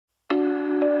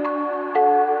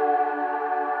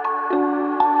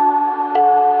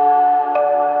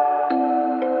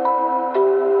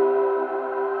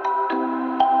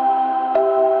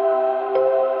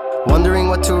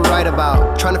write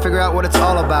about. Trying to figure out what it's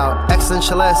all about.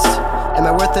 Existentialist. Am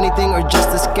I worth anything or just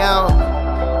discount?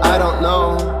 I don't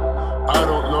know. I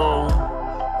don't know.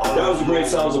 That was the great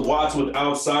sounds of Watts with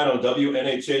Outside on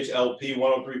WNHHLP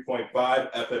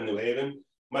 103.5 FM New Haven.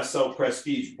 Myself,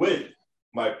 Prestige, with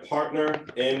my partner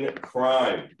in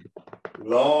crime,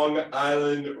 Long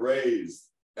Island raised,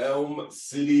 Elm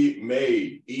City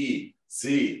made,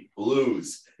 EZ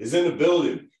BlueZ is in the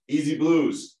building. EZ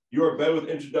BlueZ, you are better with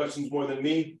introductions more than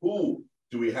me. Who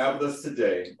do we have with us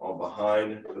today on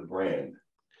Behind the Brand?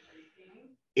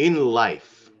 In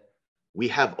life, we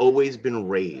have always been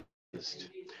raised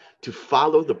to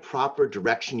follow the proper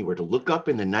direction. You were to look up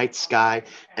in the night sky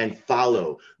and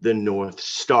follow the North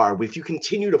Star. If you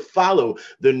continue to follow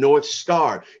the North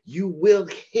Star, you will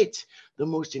hit the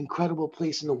most incredible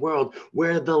place in the world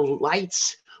where the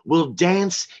lights will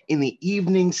dance in the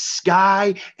evening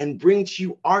sky and bring to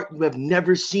you art you have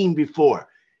never seen before.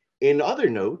 In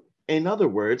other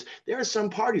words, there are some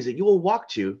parties that you will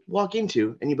walk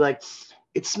into, and you'll be like,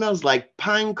 it smells like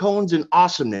pine cones and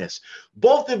awesomeness.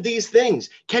 Both of these things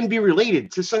can be related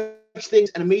to such things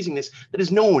and amazingness that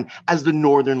is known as the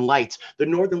Northern Lights. The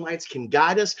Northern Lights can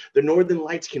guide us. The Northern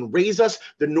Lights can raise us.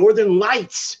 The Northern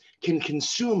Lights can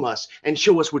consume us and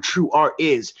show us what true art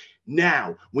is.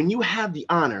 Now, when you have the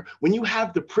honor, when you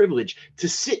have the privilege to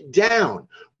sit down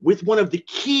with one of the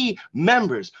key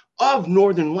members of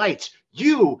Northern Lights,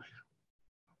 you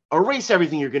erase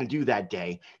everything you're going to do that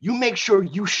day. You make sure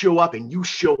you show up, and you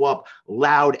show up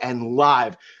loud and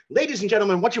live. Ladies and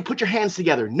gentlemen, I want you to put your hands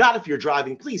together. Not if you're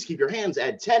driving. Please keep your hands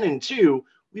at 10 and 2.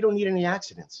 We don't need any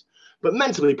accidents. But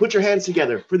mentally, put your hands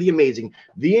together for the amazing,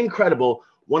 the incredible,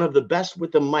 one of the best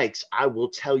with the mics, I will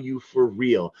tell you for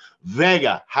real.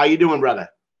 Vega, how you doing, brother?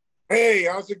 Hey,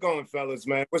 how's it going, fellas,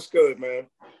 man? What's good, man?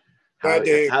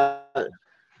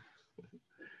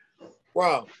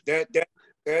 Wow,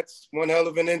 that's one hell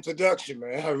of an introduction,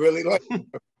 man. I really like it.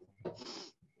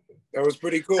 That was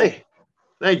pretty cool. Hey,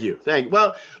 thank you.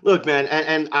 Well, look, man,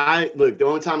 and the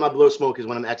only time I blow smoke is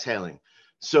when I'm exhaling.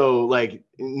 So, like,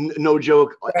 no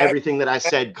joke, everything that I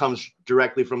said comes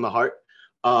directly from the heart.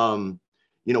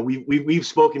 We've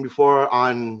spoken before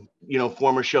on,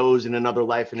 former shows in another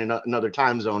life and in another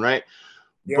time zone, right?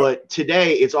 Yep. But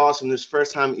today it's awesome. This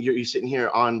first time you're sitting here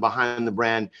on Behind the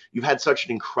Brand. You've had such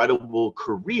an incredible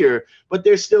career, but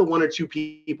there's still one or two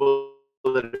people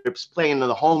that are playing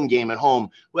the home game at home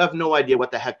who have no idea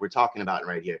what the heck we're talking about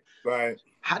right here. Right.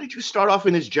 How did you start off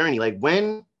in this journey? Like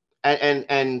when,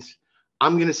 and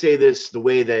I'm going to say this the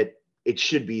way that it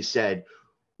should be said.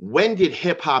 When did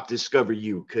hip hop discover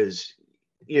you? Because,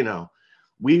 we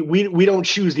don't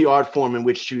choose the art form in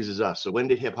which chooses us. So when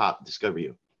did hip hop discover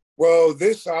you? Well,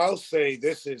 I'll say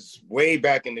this is way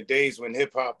back in the days when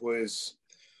hip hop was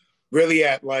really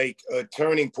at like a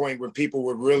turning point where people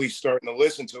were really starting to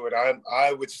listen to it.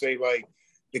 I would say like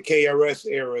the KRS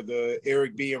era, the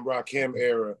Eric B and Rakim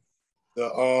era, the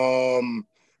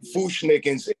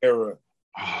Fushnikins era,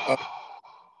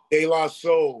 De La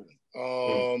Soul.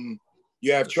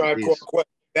 You have Tribe Called Quest.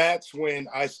 That's when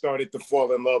I started to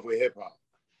fall in love with hip hop.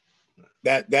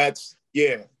 That's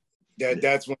when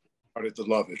I started to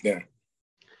love it then.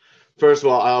 First of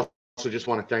all, I also just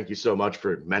want to thank you so much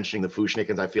for mentioning the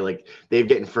Fushnikins. I feel like they've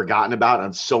getting forgotten about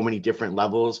on so many different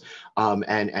levels.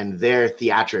 And their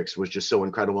theatrics was just so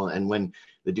incredible. And when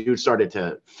the dude started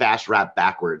to fast rap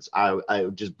backwards, I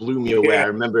just blew me away. Yeah. I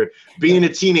remember being a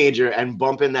teenager and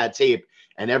bumping that tape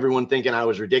and everyone thinking I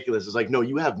was ridiculous. It's like, no,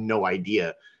 you have no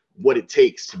idea what it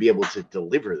takes to be able to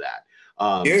deliver that.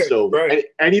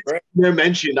 Anytime they're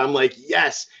mentioned, I'm like,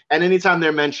 yes. And anytime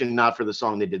they're mentioned, not for the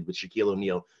song they did with Shaquille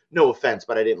O'Neal, no offense,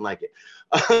 but I didn't like it.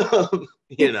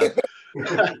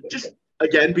 Just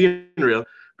again, being real.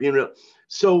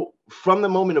 So from the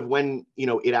moment of when,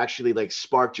 it actually like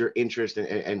sparked your interest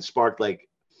and sparked like,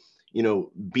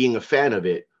 being a fan of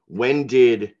it, when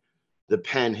did the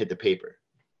pen hit the paper?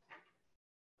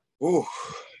 Ooh.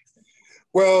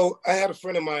 Well, I had a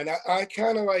friend of mine. I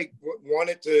kind of like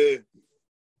wanted to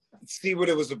see what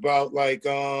it was about. Like,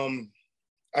 I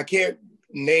can't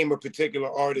name a particular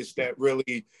artist that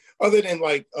really, other than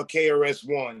like a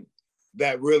KRS-One,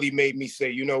 that really made me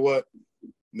say, you know what,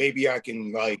 maybe I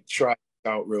can like try it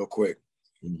out real quick.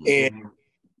 Mm-hmm. And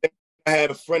I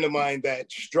had a friend of mine that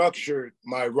structured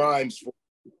my rhymes for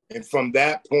me. And from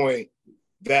that point,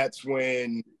 that's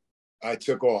when I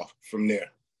took off from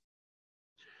there.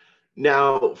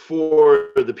 Now,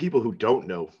 for the people who don't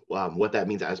know what that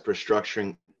means as per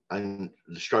structuring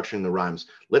the rhymes,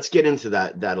 let's get into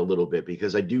that a little bit,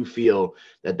 because I do feel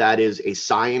that is a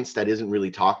science that isn't really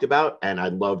talked about, and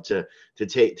I'd love to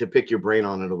pick your brain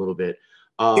on it a little bit.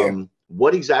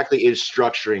 what exactly is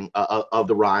structuring of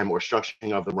the rhyme or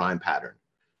structuring of the rhyme pattern?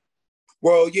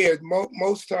 Well, yeah,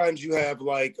 most times you have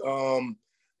like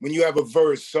when you have a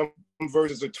verse, some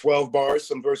verses are 12 bars,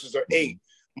 some verses are 8.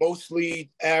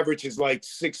 Mostly average is like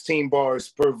 16 bars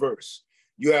per verse.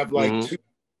 You have like two,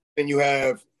 and you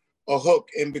have a hook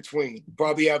in between.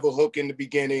 Probably have a hook in the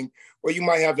beginning, or you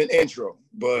might have an intro.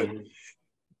 But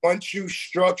once you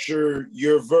structure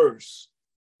your verse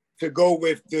to go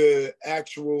with the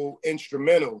actual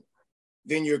instrumental,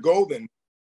 then you're golden.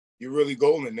 You're really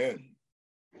golden then.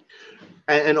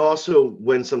 And also,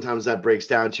 when sometimes that breaks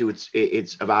down to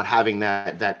it's about having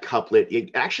that couplet.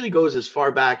 It actually goes as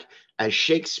far back as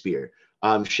Shakespeare.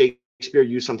 Shakespeare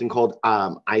used something called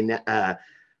I'm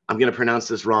going to pronounce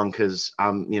this wrong because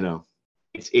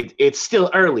it's still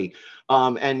early.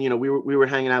 And we were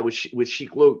hanging out with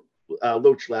Sheik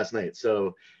Loach last night,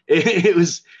 so it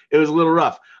was a little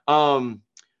rough. Can't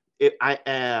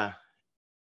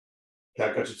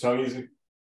cut your tongue easy.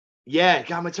 Yeah, it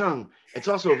got my tongue. It's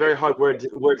also a very hard word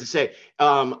to say.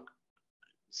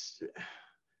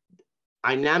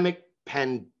 Dynamic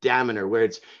pentameter, where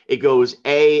it goes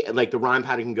A, like the rhyme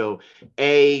pattern can go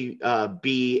A,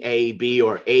 B, A, B,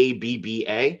 or A, B, B,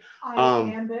 A.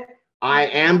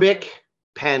 Iambic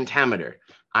pentameter.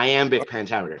 Iambic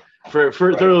pentameter.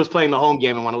 For those playing the home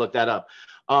game and want to look that up.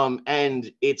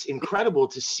 And it's incredible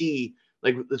to see,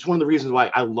 like, it's one of the reasons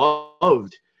why I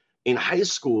loved in high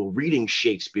school reading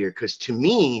Shakespeare, because to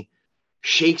me,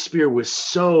 Shakespeare was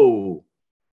so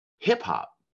hip hop.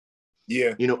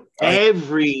 Yeah.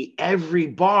 Every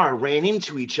bar ran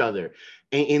into each other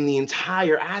in the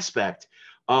entire aspect.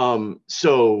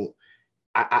 So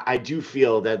I do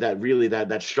feel that really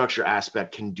that structure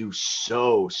aspect can do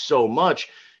so much,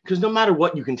 because no matter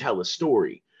what, you can tell a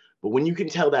story. But when you can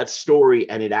tell that story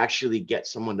and it actually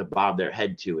gets someone to bob their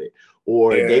head to it,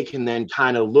 or they can then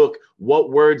kind of look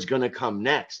what word's going to come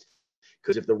next.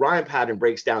 Because if the rhyme pattern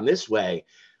breaks down this way,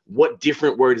 what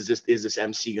different word is this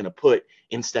MC going to put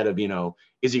instead of,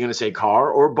 is he going to say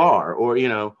car or bar or,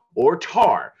 or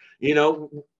tar?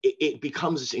 It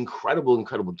becomes this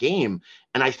incredible game.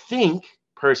 And I think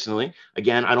personally,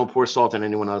 again, I don't pour salt on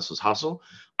anyone else's hustle.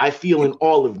 I feel in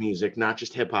all of music, not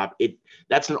just hip hop,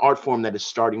 that's an art form that is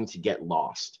starting to get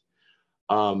lost.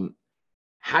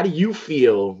 How do you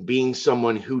feel being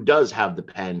someone who does have the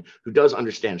pen, who does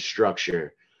understand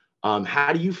structure?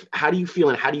 How do you feel,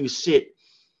 and how do you sit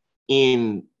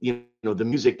in the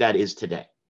music that is today?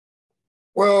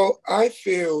 Well, I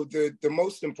feel that the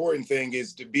most important thing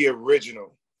is to be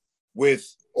original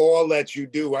with all that you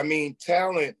do. I mean,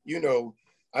 talent,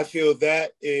 I feel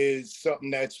that is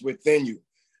something that's within you.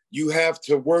 You have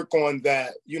to work on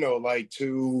that, like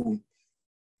to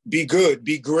be good,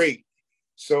 be great.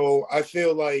 So I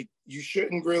feel like you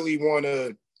shouldn't really want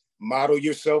to model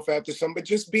yourself after somebody,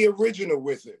 just be original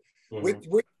with it. With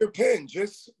your pen,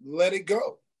 just let it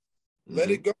go.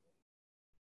 Let it go.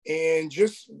 And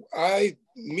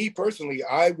me personally,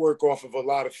 I work off of a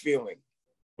lot of feeling.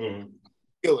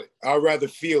 Feel it. I'd rather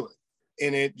feel it.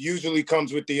 And it usually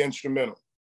comes with the instrumental.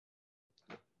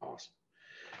 Awesome.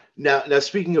 Now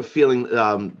speaking of feeling,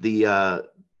 the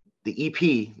EP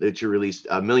that you released,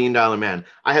 $1 Million Man,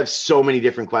 I have so many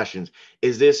different questions.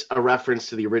 Is this a reference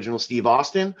to the original Steve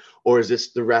Austin, or is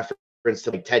this the reference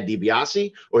to like Ted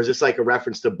DiBiase, or is this like a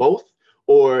reference to both?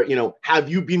 Or, have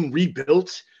you been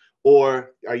rebuilt,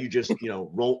 or are you just,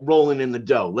 rolling in the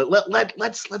dough?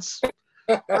 Let's let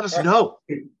us know.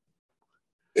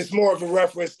 It's more of a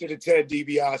reference to the Ted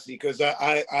DiBiase, because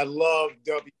I love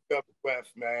WWF,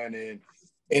 man,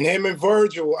 and him and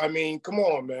Virgil. I mean, come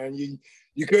on, man,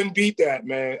 you couldn't beat that,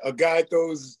 man. A guy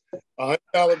throws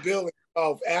 $100 bill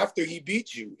after he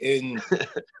beat you, and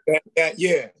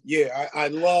I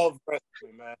love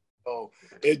wrestling, man. So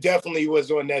it definitely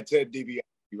was on that Ted DiBiase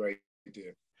right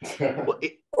there.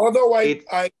 Although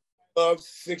I love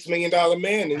 $6 Million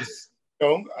Man, and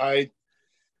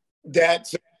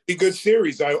that's a pretty good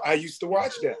series. I used to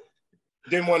watch that.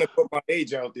 Didn't want to put my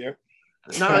age out there.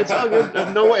 No, it's all good.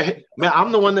 No way, man.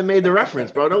 I'm the one that made the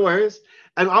reference, bro. No worries.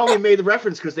 And I only made the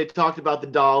reference because they talked about the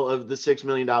doll of the $6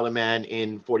 Million Man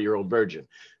in 40-Year-Old Virgin.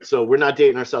 So we're not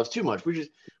dating ourselves too much. We're just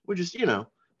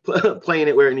playing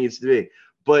it where it needs to be.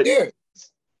 But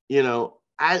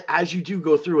as you do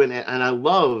go through, and I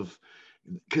love,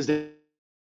 because the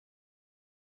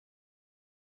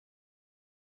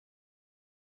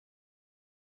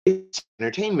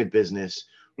entertainment business,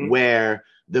 where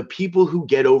the people who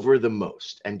get over the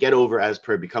most and get over as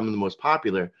per becoming the most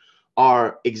popular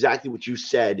are exactly what you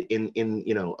said in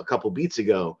a couple beats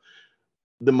ago,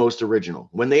 the most original,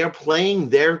 when they are playing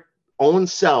their own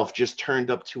self just turned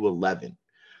up to 11.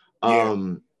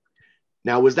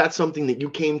 Now, was that something that you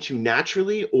came to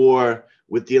naturally, or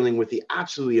with dealing with the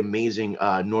absolutely amazing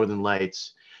Northern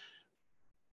Lights?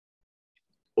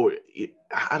 Or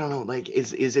I don't know, like,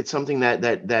 is it something that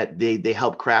they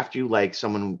help craft you, like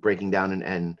someone breaking down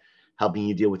and helping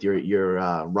you deal with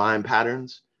your rhyme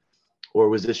patterns, or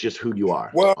was this just who you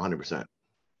are, Well, 100%?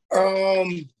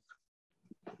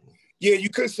 Yeah, you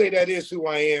could say that is who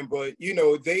I am, but you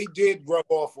know, they did rub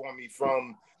off on me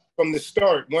from the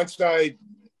start. Once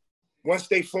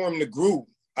they formed the group,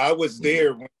 I was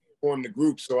there when they formed the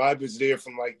group, so I was there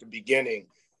from like the beginning,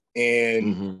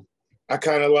 and I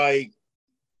kind of like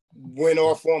went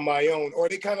off on my own, or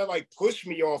they kind of like pushed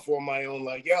me off on my own,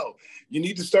 like, yo, you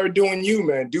need to start doing you,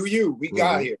 man. Do you? We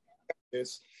got here.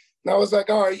 This. And I was like,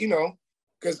 all right, you know,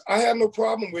 because I have no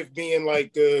problem with being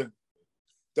like the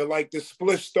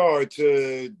split star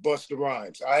to Busta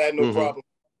Rhymes. I had no problem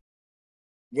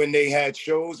when they had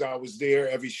shows. I was there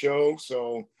every show,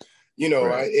 so you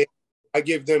know, I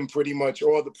give them pretty much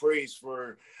all the praise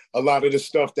for a lot of the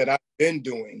stuff that I've been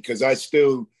doing because I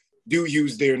still do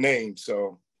use their name.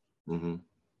 So.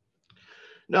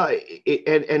 No, and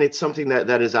it's something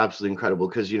that is absolutely incredible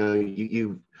because you know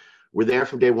you were there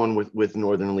from day one with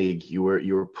Northern League. You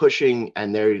were pushing,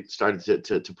 and they started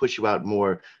to push you out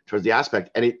more towards the aspect.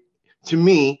 And it, to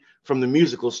me, from the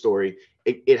musical story,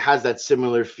 it has that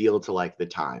similar feel to like the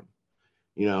Time.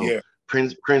 You know,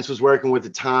 Prince was working with the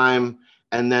Time,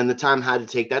 and then the Time had to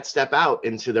take that step out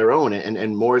into their own,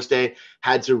 and Morris Day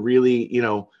had to really, you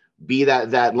know, be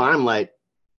that limelight.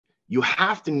 You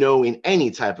have to know in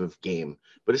any type of game,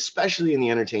 but especially in the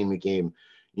entertainment game,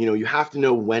 you know, you have to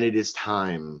know when it is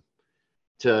time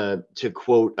to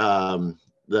quote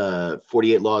the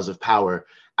 48 laws of power,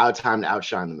 time to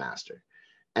outshine the master.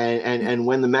 And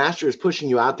when the master is pushing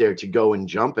you out there to go and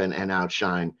jump and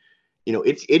outshine, you know,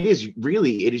 it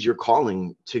is your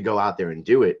calling to go out there and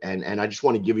do it. And I just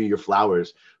want to give you your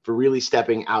flowers for really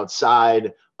stepping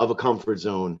outside of a comfort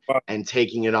zone and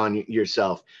taking it on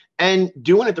yourself and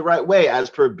doing it the right way,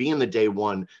 as per being the day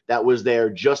one that was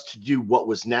there just to do what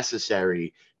was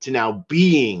necessary to now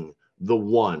being the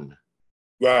one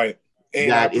And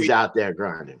that is out there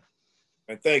grinding.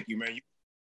 And thank you, man. You do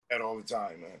that all the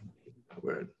time, man.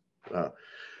 Word.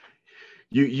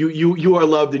 You are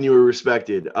loved and you are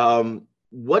respected.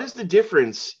 What is the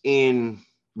difference in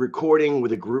recording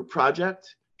with a group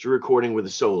project to recording with a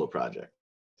solo project?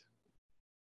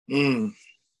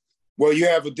 Well, you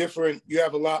have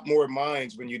a lot more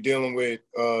minds when you're dealing with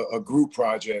a group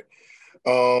project.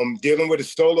 Dealing with a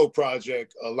solo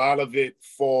project, a lot of it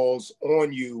falls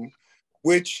on you,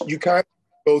 which you kind of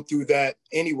go through that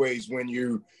anyways when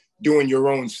you're doing your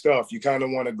own stuff. You kind of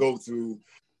want to go through,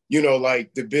 you know,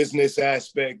 like the business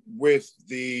aspect with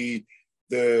the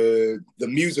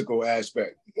musical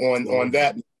aspect on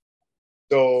that.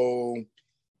 So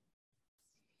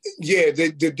yeah,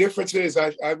 the difference is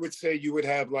I would say you would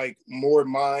have like more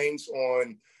minds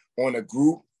on a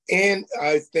group. And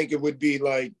I think it would be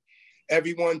like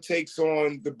everyone takes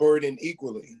on the burden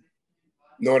equally.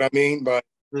 Know what I mean? But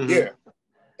yeah,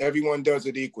 everyone does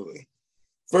it equally.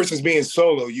 Versus being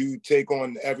solo, you take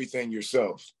on everything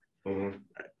yourself.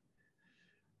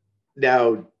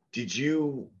 Now, did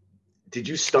you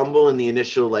stumble in the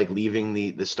initial, like, leaving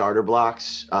the starter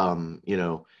blocks, you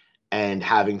know, and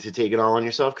having to take it all on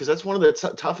yourself? Because that's one of the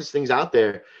toughest things out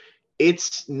there.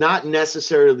 It's not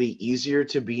necessarily easier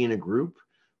to be in a group,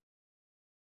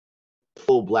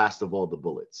 full blast of all the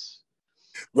bullets.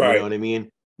 You know what I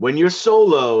mean? When you're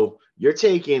solo, you're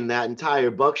taking that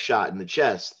entire buckshot in the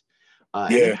chest,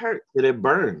 and it hurts and it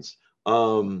burns.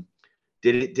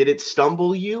 Did it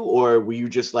stumble you, or were you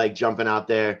just like jumping out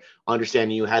there,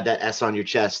 understanding you had that S on your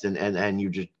chest and you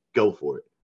just go for it?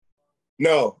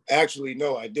 No, actually,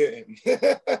 no, I didn't.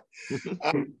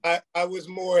 I was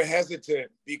more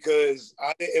hesitant because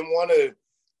I didn't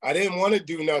want to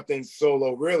do nothing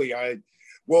solo, really.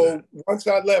 Once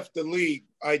I left the league,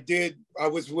 I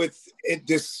was with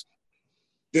this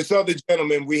other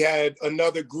gentleman. We had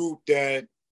another group that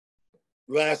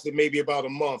lasted maybe about a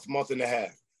month and a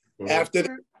half. After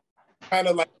that, kind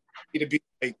of like to be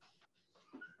like,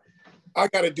 I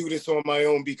got to do this on my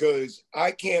own because I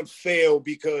can't fail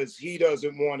because he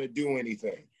doesn't want to do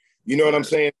anything. You know what I'm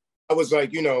saying? I was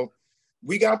like, you know,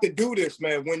 we got to do this,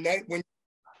 man. When you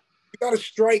got to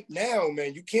strike now,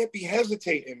 man, you can't be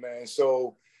hesitating, man.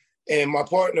 So, and my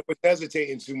partner was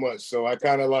hesitating too much. So I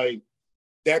kind of like,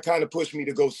 that kind of pushed me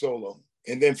to go solo.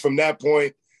 And then from that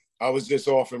point, I was just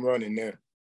off and running there.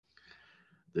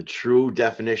 The true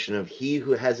definition of he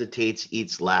who hesitates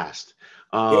eats last.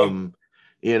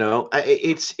 You know,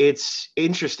 it's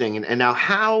interesting. And now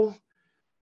how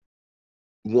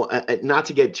not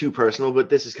to get too personal, but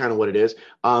this is kind of what it is.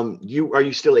 Are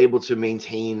you still able to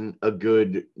maintain a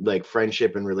good like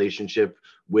friendship and relationship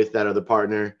with that other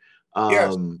partner?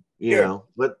 Yes, You yeah, know,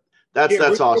 but that's yeah,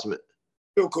 we're awesome.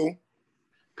 still cool.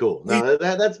 Cool. We No,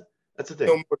 that's the no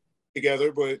thing. more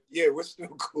together, but yeah, we're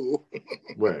still cool.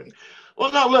 Right.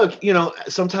 Well, no, look,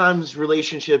 sometimes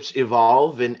relationships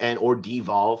evolve and or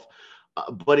devolve,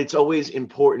 but it's always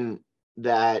important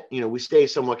that we stay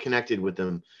somewhat connected with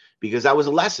them, because that was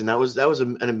a lesson.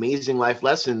 An amazing life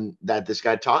lesson that this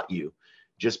guy taught you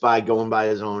just by going by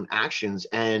his own actions.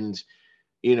 And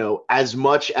as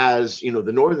much as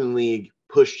the Northern League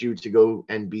pushed you to go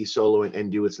and be solo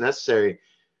and do what's necessary,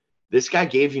 this guy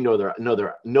gave you no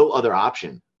other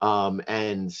option.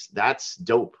 And that's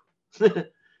dope. you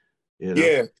know.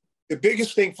 Yeah, the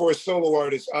biggest thing for a solo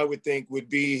artist, I would think, would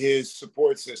be his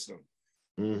support system.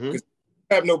 Mm-hmm. Because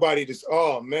have nobody to.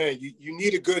 Oh man, you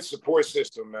need a good support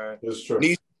system, man. That's true.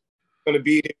 Needs going to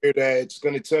be there that's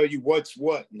going to tell you what's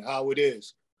what and how it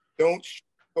is. Don't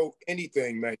show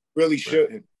anything, man. You really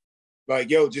shouldn't. Like,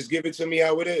 yo, just give it to me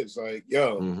how it is. Like,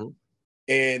 yo. Mm-hmm.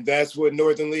 And that's what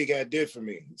Northern League had did for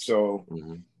me. So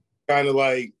kind of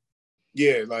like,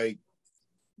 yeah, like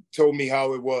told me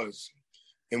how it was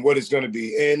and what it's going to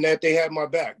be, and that they had my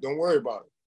back. Don't worry about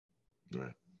it.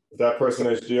 Right. Is that person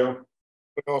HGO?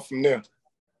 Went off from there.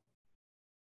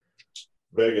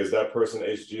 Vega, is that person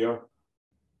HGO?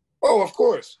 Oh, of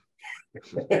course.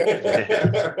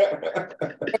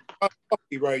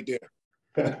 Right there.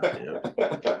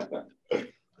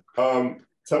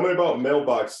 Tell me about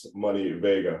Mailbox Money,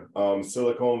 Vega,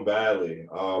 Silicon Valley,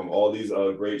 all these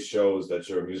great shows that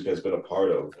your music has been a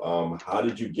part of. How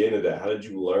did you get into that? How did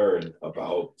you learn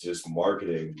about just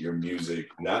marketing your music,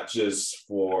 not just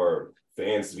for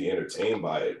fans to be entertained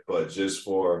by it, but just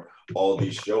for all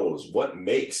these shows? What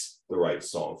makes the right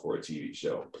song for a TV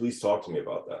show? Please talk to me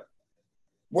about that.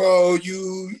 Well,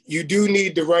 you do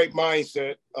need the right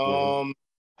mindset.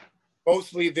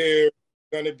 Mostly they're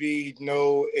going to be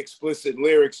no explicit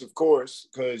lyrics, of course,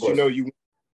 because you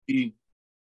be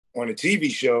on a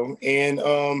TV show, and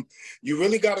you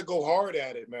really got to go hard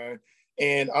at it, man.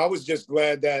 And I was just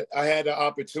glad that I had the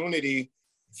opportunity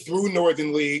through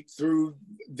Northern League, through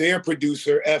their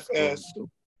producer FS,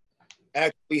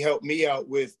 actually helped me out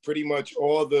with pretty much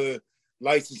all the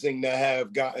licensing that I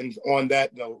have gotten on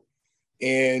that note.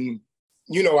 And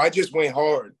I just went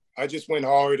hard.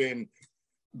 And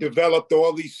developed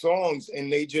all these songs, and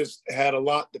they just had a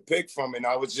lot to pick from. And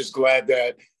I was just glad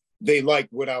that they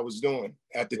liked what I was doing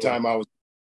at the time I was.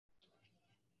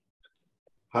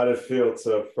 How did it feel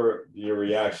for your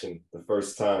reaction the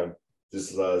first time?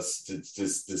 Just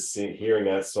hearing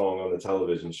that song on the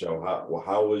television show.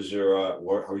 How was your,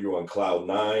 were you on cloud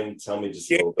nine? Tell me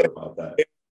just a little bit about that.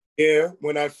 Yeah,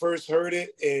 when I first heard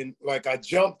it, and like I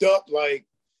jumped up like,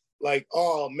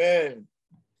 oh man.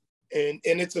 And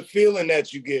it's a feeling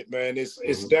that you get, man. It's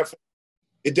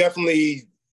definitely,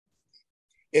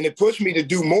 and it pushed me to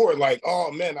do more. Like, oh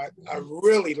man, I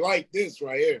really like this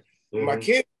right here. My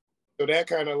kid, so that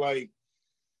kind of like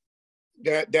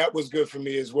that was good for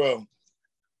me as well.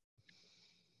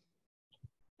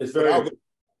 It's very on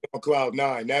cloud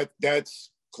 9.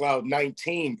 That's cloud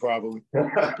 19 probably.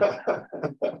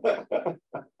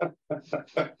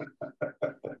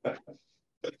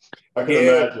 I can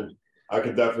imagine. I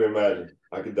could definitely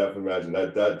imagine.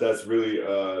 That's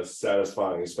really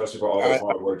satisfying, especially for all the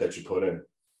hard work that you put in.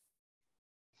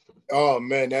 Oh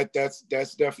man, that's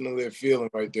definitely a feeling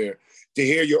right there. To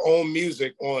hear your own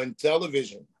music on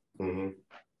television,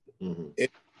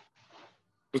 it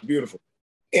was beautiful.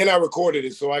 And I recorded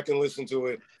it so I can listen to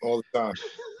it all the time.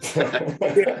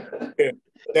 yeah.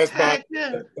 That's my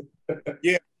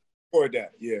record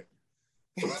that. Yeah.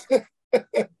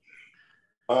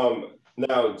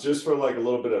 Now, just for like a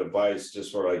little bit of advice,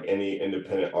 just for like any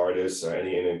independent artist or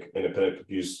any independent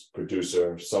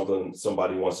producer,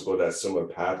 somebody wants to go that similar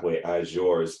pathway as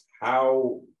yours,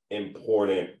 how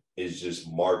important is just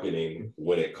marketing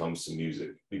when it comes to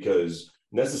music? Because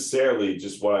necessarily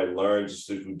just what I learned just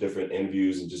through different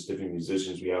interviews and just different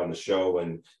musicians we have on the show,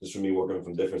 and just from me working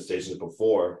from different stations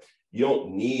before, you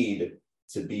don't need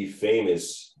to be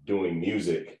famous doing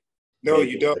music. No,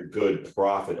 you don't. A good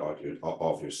profit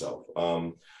off yourself.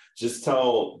 Just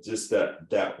tell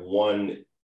that one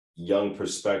young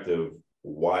perspective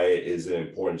why is it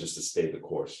important just to stay the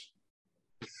course.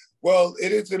 Well,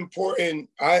 it is important.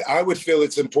 I would feel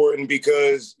it's important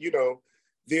because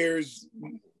there's,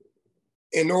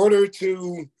 in order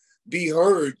to be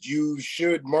heard, you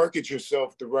should market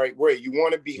yourself the right way. You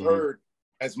want to be heard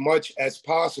as much as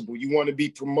possible. You want to be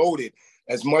promoted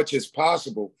as much as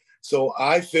possible. So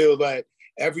I feel that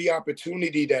every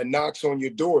opportunity that knocks on your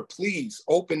door, please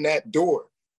open that door.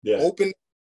 Yeah.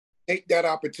 Take that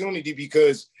opportunity,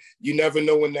 because you never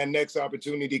know when that next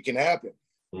opportunity can happen.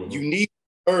 Mm-hmm. You need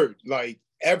heard, like,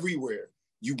 everywhere.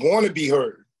 You want to be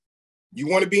heard. You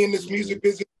want to be in this music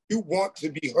business. You want to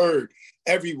be heard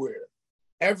everywhere.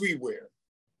 Everywhere.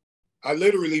 I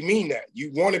literally mean that.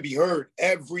 You want to be heard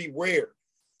everywhere.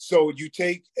 So you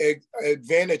take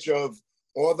advantage of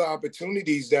all the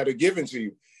opportunities that are given to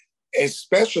you,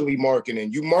 especially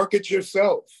marketing. You market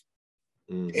yourself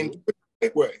in the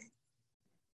right way.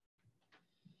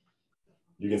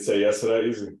 You can say yes to that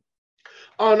easy.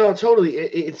 Oh no, totally.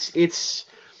 It's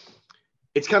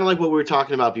kind of like what we were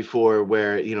talking about before,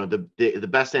 where, you know, the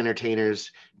best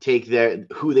entertainers take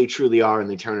who they truly are and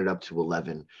they turn it up to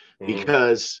 11.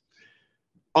 Because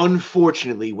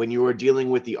unfortunately, when you are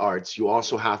dealing with the arts, you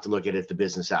also have to look at the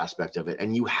business aspect of it,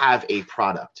 and you have a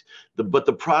product. But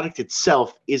the product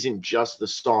itself isn't just the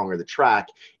song or the track;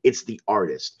 it's the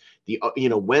artist.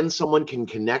 When someone can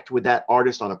connect with that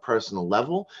artist on a personal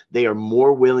level, they are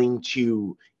more willing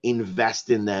to invest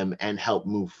in them and help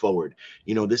move forward.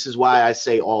 This is why I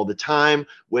say all the time,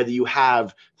 whether you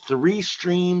have 3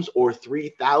 streams or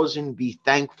 3,000, be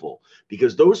thankful,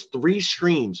 because those 3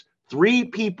 streams, 3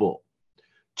 people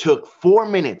took 4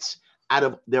 minutes out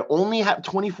of their only have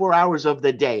 24 hours of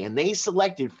the day, and they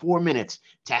selected 4 minutes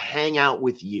to hang out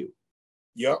with you.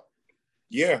 Yep.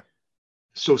 Yeah.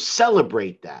 So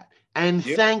celebrate that and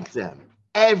thank them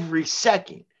every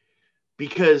second,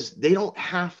 because they don't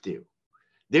have to.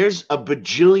 There's a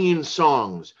bajillion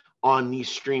songs on these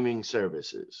streaming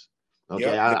services. Okay.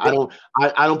 Yep.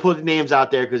 I don't put names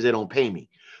out there because they don't pay me,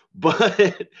 but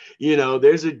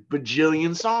there's a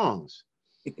bajillion songs.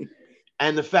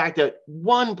 And the fact that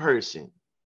one person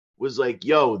was like,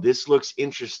 yo, this looks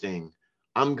interesting,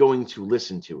 I'm going to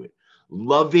listen to it.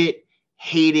 Love it,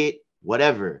 hate it,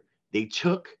 whatever. They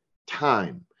took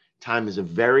time. Time is a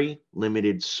very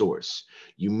limited source.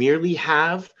 You merely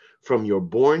have from your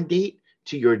born date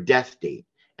to your death date.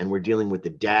 And we're dealing with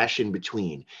the dash in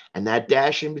between. And that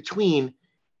dash in between,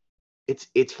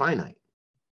 it's finite.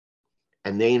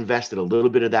 And they invested a little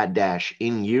bit of that dash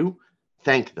in you.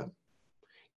 Thank them.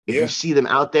 If you see them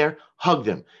out there, hug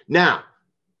them. Now,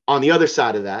 on the other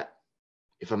side of that,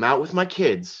 if I'm out with my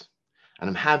kids and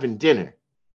I'm having dinner,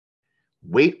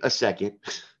 wait a second.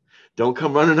 Don't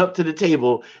come running up to the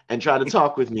table and try to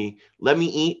talk with me. Let me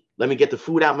eat. Let me get the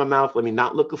food out of my mouth. Let me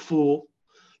not look a fool.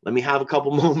 Let me have a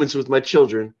couple moments with my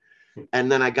children.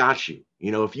 And then I got you.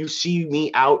 If you see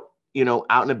me out,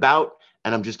 out and about,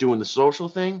 and I'm just doing the social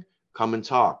thing, come and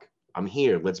talk. I'm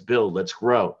here. Let's build. Let's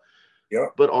grow. Yeah.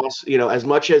 But also, as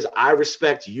much as I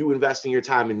respect you investing your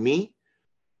time in me,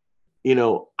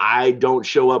 I don't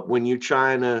show up when you're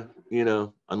trying to,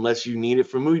 unless you need it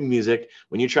for mood music,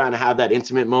 when you're trying to have that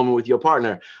intimate moment with your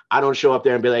partner, I don't show up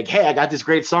there and be like, hey, I got this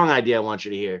great song idea I want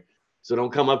you to hear. So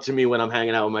don't come up to me when I'm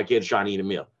hanging out with my kids trying to eat a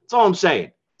meal. That's all I'm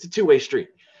saying. It's a 2-way street.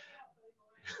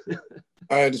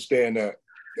 I understand that.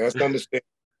 That's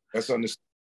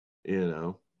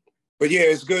understandable. But yeah,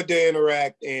 it's good to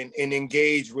interact and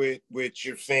engage with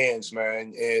your fans,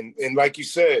 man. And like you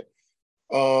said,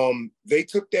 they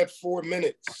took that 4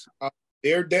 minutes out of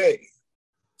their day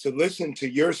to listen to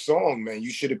your song, man. You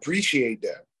should appreciate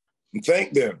that and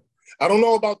thank them. I don't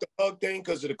know about the hug thing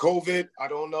because of the COVID. I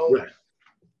don't know. Right.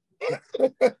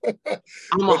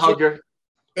 I'm a hugger.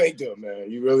 Thank them,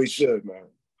 man. You really should,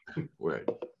 man. Right.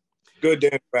 Good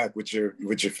to interact with your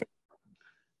fans.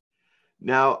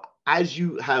 Now, as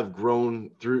you have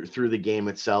grown through the game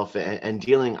itself and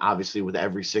dealing obviously with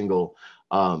every single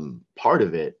part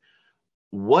of it,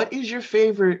 what is your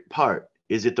favorite part?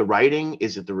 Is it the writing?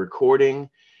 Is it the recording?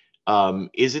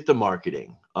 Is it the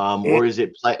marketing? Or is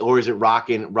it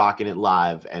rocking it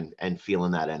live and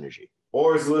feeling that energy?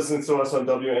 Or is listening to us on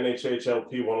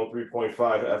WNHHLP 103.5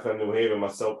 FM New Haven,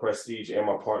 myself, Prestige, and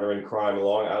my partner in crime,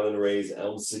 Long Island Raised,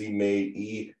 Elm City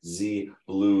made, EZ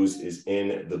BlueZ is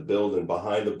in the building,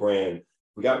 behind the brand.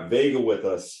 We got Vega with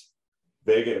us.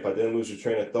 Vega, if I didn't lose your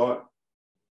train of thought,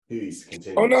 please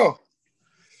continue. Oh, no.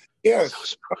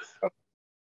 Yes.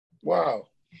 Wow.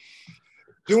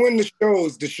 Doing the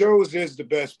shows is the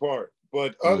best part.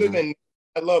 But other than,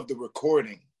 I love the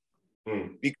recording.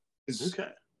 Because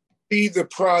see the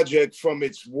project from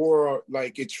its raw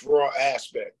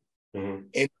aspect.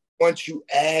 And once you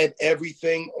add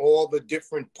everything, all the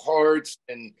different parts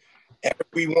and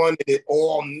everyone, it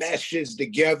all meshes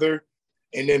together,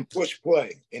 and then push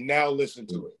play and now listen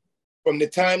to it. From the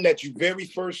time that you very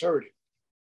first heard it,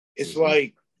 it's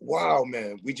like, wow,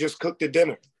 man, we just cooked a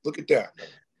dinner. Look at that.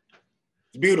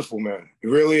 It's beautiful, man. It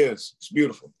really is. It's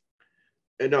beautiful.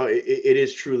 No, it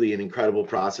is truly an incredible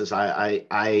process.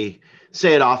 I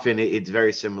say it often. It's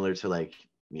very similar to, like,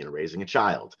 raising a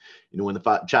child. When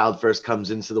the child first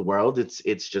comes into the world,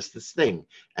 it's just this thing,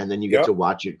 and then you get Yep. to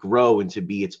watch it grow and to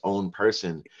be its own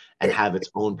person and have its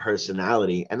own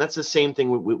personality. And that's the same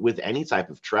thing with any type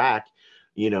of track.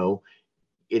 You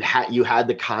had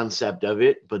the concept of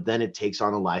it, but then it takes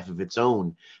on a life of its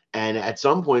own, and at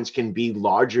some points can be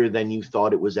larger than you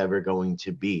thought it was ever going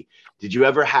to be. Did you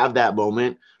ever have that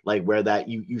moment, like, where that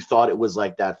you thought it was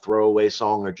like that throwaway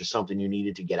song or just something you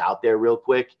needed to get out there real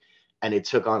quick, and it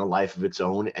took on a life of its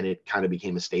own and it kind of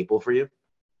became a staple for you?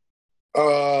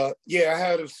 Yeah, I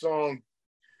had a song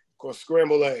called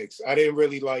Scrambled Eggs. I didn't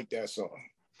really like that song.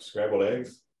 Scrambled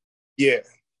eggs? Yeah.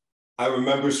 I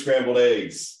remember scrambled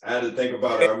eggs. I had to think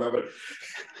about it. I remember.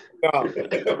 No.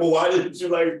 Well, why didn't you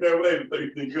like scrambled eggs?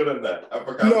 You did good on that. I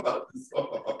forgot about this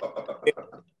song.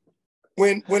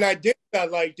 When I did, I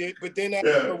liked it, but then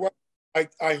after a while,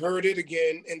 I heard it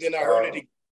again, and then I heard it again,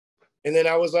 and then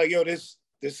I was like, yo, this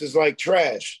is like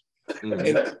trash.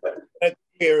 And I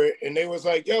hear it, and they was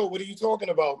like, yo, what are you talking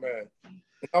about, man?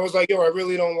 And I was like, yo, I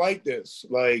really don't like this.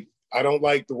 Like, I don't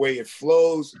like the way it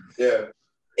flows. Yeah.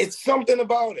 It's something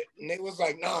about it. And they was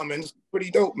like, nah, man, it's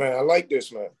pretty dope, man. I like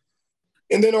this, man.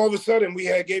 And then all of a sudden we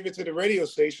gave it to the radio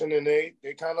station, and they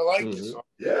kind of liked it. So.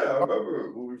 Yeah, I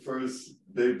remember when we first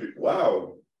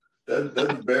wow. That's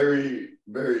very,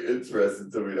 very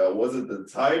interesting to me. That wasn't the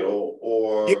title,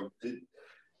 or that it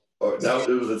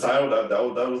was the title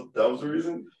that was the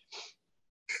reason?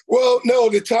 Well, no,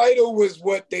 the title was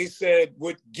what they said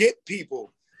would get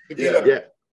people to be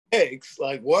like, eggs.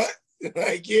 Like, what?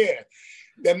 Like, yeah.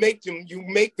 That make them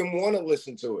want to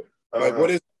listen to it. Like, what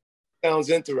is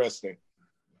sounds interesting.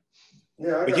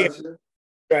 Yeah, I got you.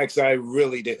 Tracks I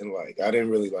really didn't like. I didn't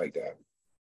really like that.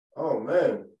 Oh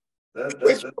man. I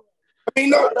mean,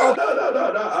 no.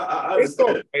 I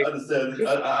understand. I understand.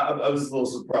 I was just a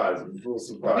little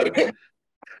surprised.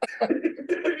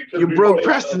 You broke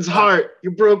Preston's heart.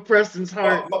 You broke Preston's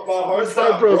heart. My heart's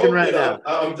not broken right now.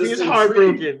 I'm just He's intrigued.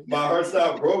 Heartbroken. My heart's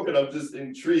not broken. I'm just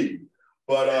intrigued.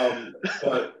 But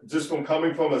just from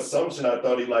coming from assumption, I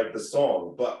thought he liked the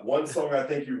song. But one song I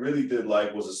think you really did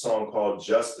like was a song called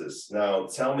Justice. Now,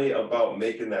 tell me about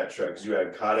making that track, because you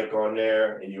had Kodak on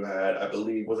there, and you had, I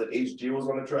believe, was it HG was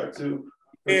on the track too?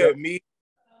 Yeah,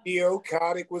 Neo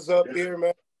Kodak was up there,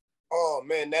 man. Oh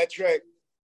man, that track,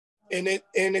 and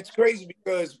it's crazy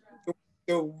because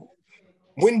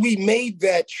when we made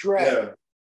that track,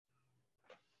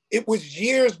 it was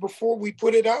years before we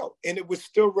put it out, and it was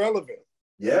still relevant.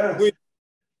 Yeah.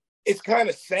 It's kind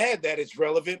of sad that it's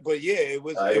relevant, but yeah, it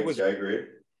was. I agree.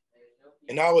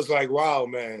 And I was like, wow,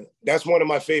 man, that's one of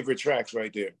my favorite tracks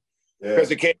right there.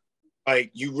 Because it came,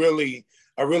 like,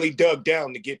 I really dug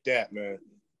down to get that, man.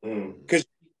 Because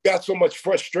you got so much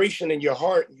frustration in your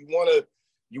heart. You want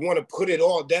to put it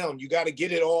all down. You got to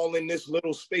get it all in this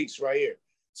little space right here.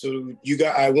 So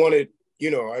I really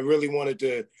wanted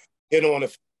to hit on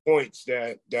the points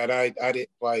that I didn't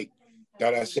like,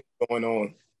 that I see going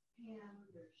on.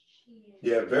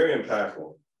 Yeah, very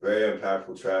impactful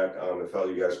track. I felt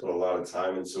you guys put a lot of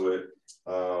time into it.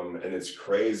 And it's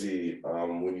crazy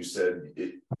when you said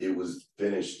it was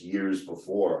finished years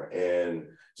before. And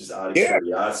just out of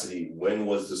curiosity, when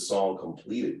was the song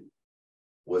completed?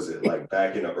 Was it like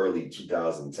back in the early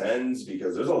 2010s?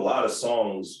 Because there's a lot of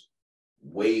songs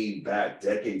way back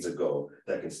decades ago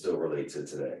that can still relate to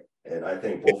today. And I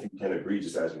think both of you can agree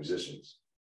just as musicians.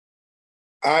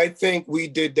 I think we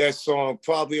did that song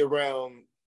probably around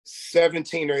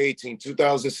 17 or 18,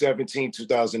 2017,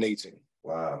 2018.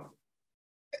 Wow.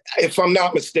 If I'm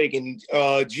not mistaken,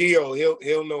 Gio,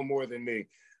 he'll know more than me.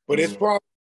 But it's probably,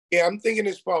 I'm thinking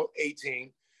it's about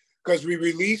 18, because we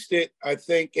released it, I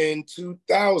think, in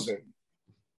 2000.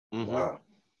 Wow.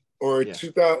 Or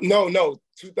 2000, no,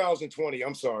 2020,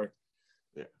 I'm sorry.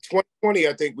 2020,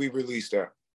 I think we released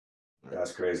that.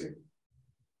 That's crazy.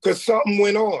 Because something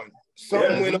went on.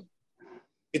 Went on.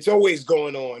 It's always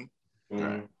going on.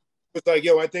 It's like,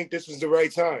 yo, I think this was the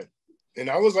right time. And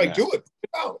I was like, do it.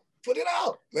 Put it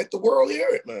out. Let the world hear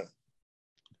it, man.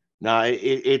 No,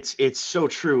 it's so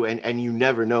true. And you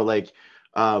never know, like,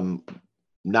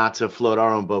 not to float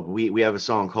our own boat, but we have a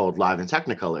song called Live in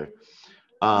Technicolor.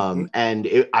 And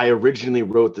I originally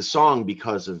wrote the song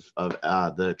because of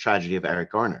the tragedy of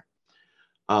Eric Garner.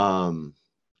 But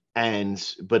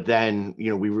then,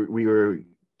 we were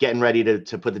getting ready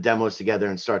to put the demos together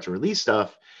and start to release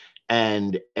stuff.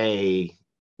 And a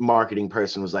marketing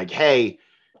person was like, hey,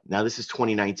 now this is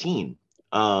 2019.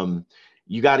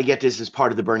 You got to get this as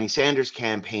part of the Bernie Sanders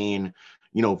campaign,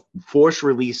 force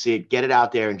release it, get it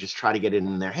out there, and just try to get it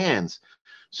in their hands.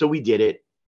 So we did it.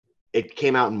 It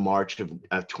came out in March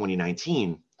of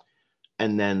 2019,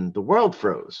 and then the world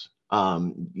froze.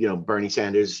 Bernie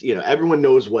Sanders, everyone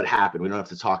knows what happened. We don't have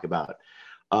to talk about it.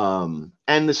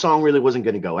 And the song really wasn't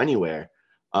going to go anywhere.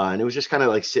 And it was just kind of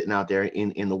like sitting out there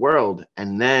in the world.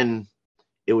 And then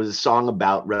it was a song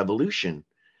about revolution,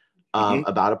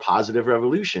 about a positive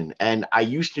revolution. And I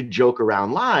used to joke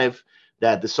around live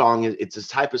that the song it's a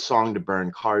type of song to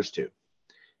burn cars to.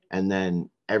 And then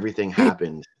everything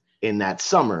happened in that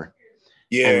summer.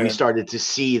 Yeah. And we started to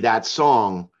see that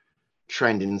song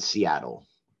trend in Seattle,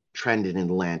 trend in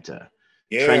Atlanta,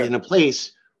 trend in a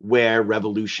place where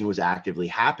revolution was actively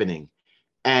happening.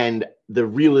 And the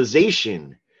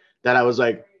realization that I was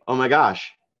like, oh my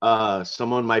gosh,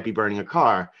 someone might be burning a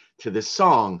car to this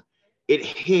song, it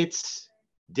hits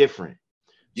different.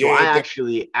 So I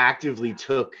actually actively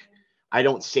I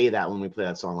don't say that when we play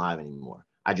that song live anymore.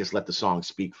 I just let the song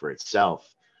speak for itself.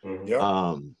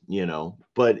 But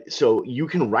so you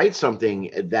can write something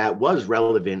that was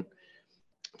relevant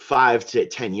 5 to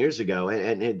 10 years ago,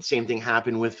 and the same thing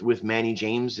happened with Manny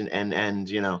James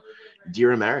and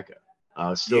Dear America.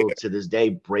 Still to this day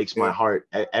breaks my heart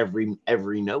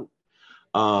every note.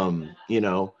 But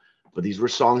these were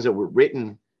songs that were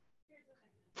written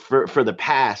for the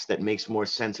past that makes more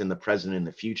sense in the present and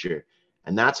the future,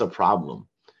 and that's a problem.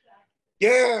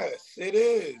 Yes, it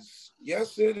is.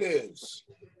 Yes, it is.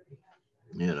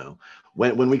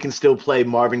 When we can still play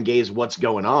Marvin Gaye's "What's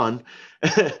Going On"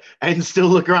 and still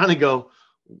look around and go,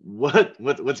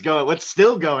 what's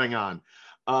still going on?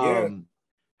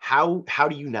 How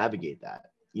do you navigate that?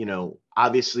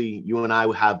 Obviously you and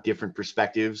I have different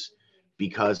perspectives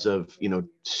because of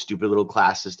stupid little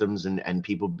class systems and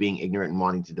people being ignorant and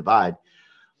wanting to divide.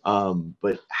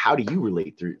 But how do you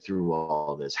relate through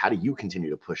all this? How do you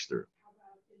continue to push through?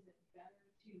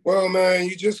 Well, man,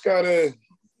 you just gotta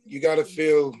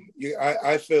feel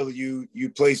I feel you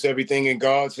place everything in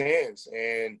God's hands,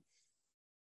 and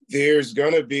there's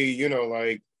gonna be,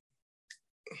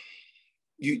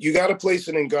 you gotta place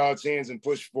it in God's hands and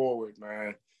push forward,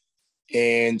 man.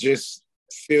 And just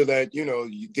feel that, you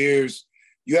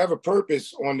have a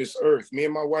purpose on this earth. Me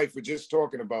and my wife were just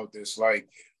talking about this. Like,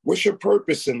 what's your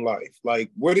purpose in life?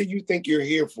 Like, what do you think you're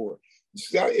here for?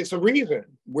 It's a reason.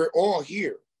 We're all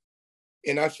here.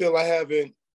 And I feel I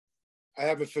haven't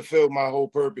fulfilled my whole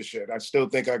purpose yet. I still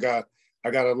think I got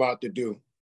a lot to do.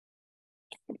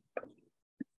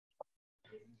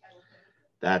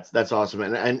 That's awesome.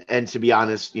 And to be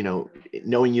honest,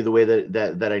 knowing you the way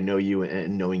that I know you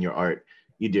and knowing your art,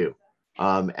 you do.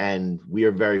 And we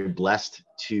are very blessed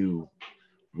to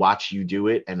watch you do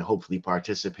it and hopefully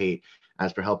participate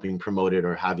as for helping promote it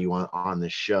or have you on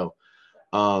this show.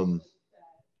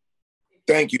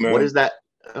 Thank you, man. What is that?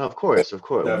 Of course.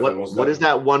 What is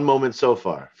that one moment so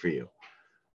far for you?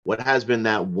 What has been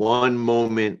that one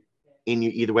moment in you,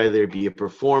 either whether it be a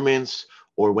performance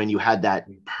or when you had that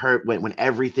when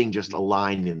everything just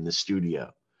aligned in the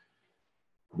studio?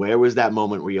 Where was that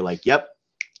moment where you're like, yep,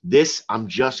 I'm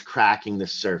just cracking the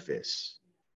surface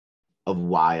of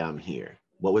why I'm here?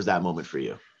 What was that moment for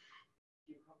you?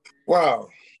 Wow.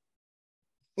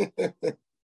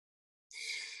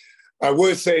 I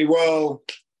would say, well,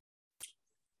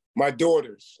 my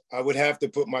daughters. I would have to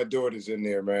put my daughters in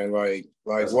there, man. Like,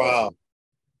 That's wow. Awesome.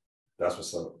 That's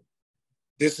what's up.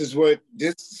 This is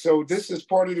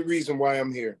part of the reason why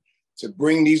I'm here, to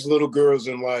bring these little girls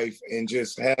in life and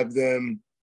just have them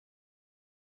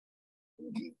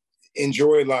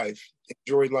enjoy life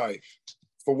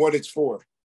for what it's for.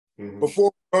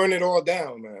 Before we burn it all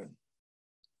down, man.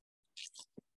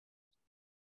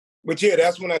 But yeah,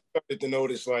 that's when I started to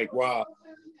notice, like, wow,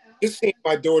 just seeing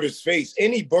my daughter's face,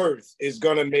 any birth is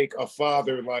gonna make a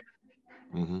father like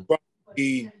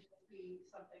probably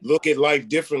look at life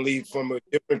differently from a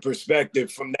different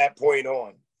perspective from that point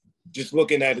on. Just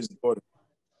looking at his daughter.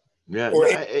 Yeah. Or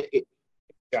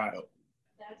child.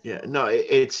 Yeah, no,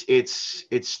 it's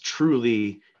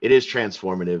truly, it is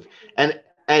transformative. And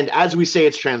as we say,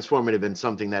 it's transformative and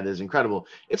something that is incredible.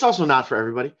 It's also not for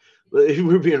everybody.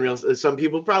 We're being real. Some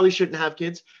people probably shouldn't have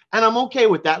kids, and I'm okay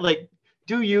with that. Like,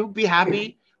 do you be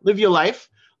happy, live your life?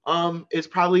 It's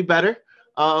probably better.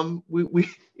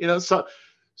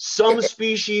 Some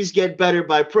species get better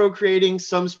by procreating.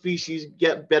 Some species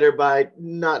get better by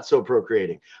not so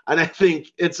procreating. And I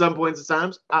think at some points in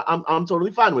times, I'm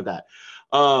totally fine with that.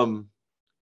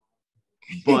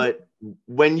 But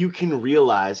when you can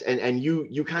realize, and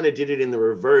you kind of did it in the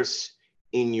reverse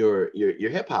in your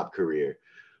hip hop career.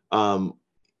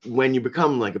 When you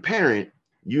become like a parent,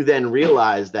 you then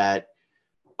realize that,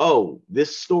 oh,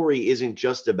 this story isn't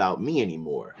just about me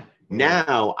anymore.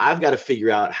 Now I've got to figure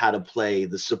out how to play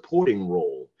the supporting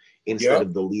role instead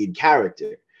of the lead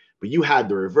character. But you had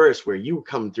the reverse where you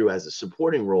come through as a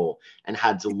supporting role and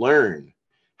had to learn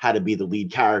how to be the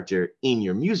lead character in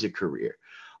your music career.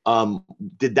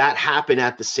 Did that happen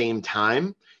at the same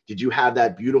time? Did you have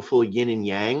that beautiful yin and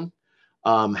yang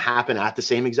happen at the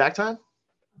same exact time?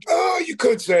 Oh, you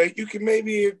could say. You could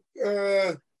maybe,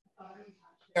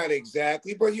 not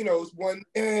exactly, but you know, it's one,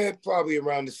 probably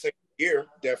around the same year,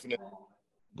 definitely.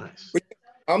 Nice. But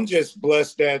I'm just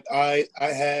blessed that I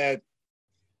had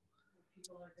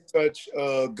such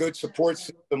a good support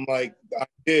system like I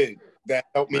did that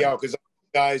helped me out, because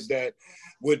guys that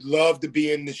would love to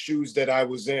be in the shoes that I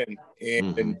was in.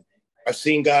 And I've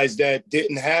seen guys that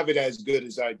didn't have it as good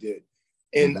as I did.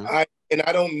 And I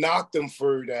don't knock them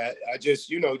for that. I just,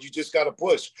 you know, you just got to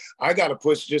push. I got to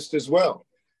push just as well.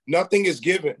 Nothing is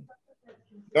given.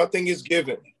 Nothing is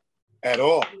given at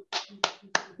all.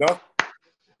 Nothing.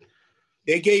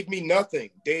 They gave me nothing.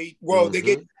 They gave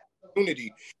me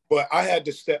opportunity, but I had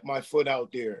to step my foot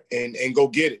out there and go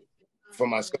get it for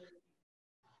myself.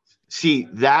 See,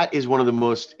 that is one of the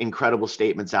most incredible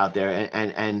statements out there.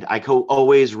 And I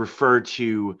always refer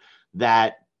to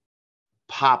that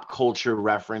pop culture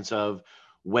reference of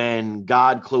when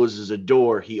God closes a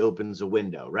door, he opens a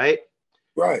window, right?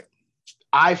 Right.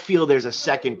 I feel there's a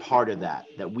second part of that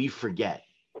we forget.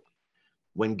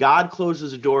 When God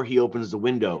closes a door, he opens the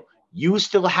window. You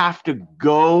still have to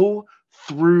go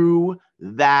through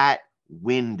that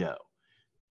window.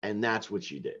 And that's what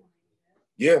you did.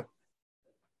 Yeah.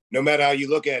 No matter how you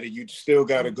look at it, you still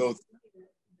got to go.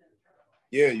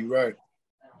 Yeah, you're right.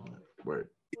 Word.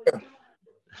 Yeah.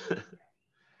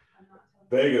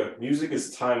 Vega, music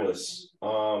is timeless.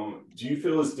 Do you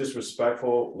feel it's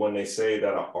disrespectful when they say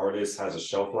that an artist has a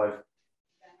shelf life?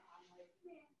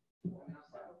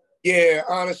 Yeah,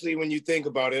 honestly, when you think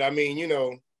about it, I mean, you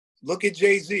know, look at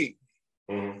Jay-Z.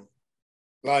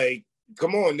 Like,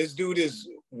 come on, this dude is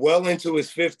well into his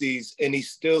 50s and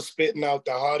he's still spitting out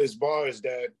the hottest bars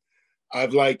that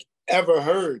I've like ever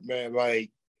heard, man.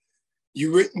 Like,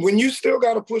 when you still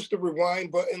got to push the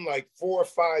rewind button like 4,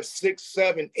 5, 6,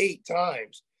 7, 8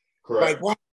 times. Correct. Like,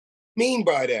 what do you mean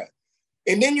by that?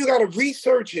 And then you got to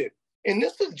research it. And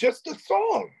this is just a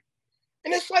song.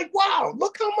 And it's like, wow,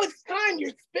 look how much time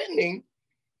you're spending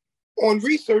on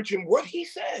researching what he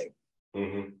said.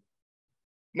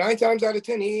 9 times out of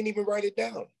 10, he ain't even write it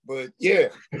down. But yeah.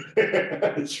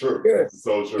 True. Yeah.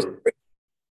 So true.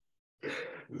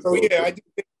 So yeah, I do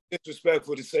think it's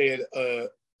disrespectful to say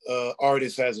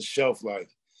artist has a shelf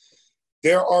life.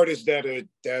 There are artists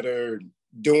that are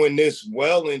doing this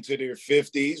well into their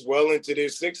 50s, well into their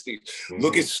 60s.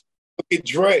 Look at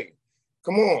Dre.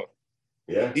 Come on.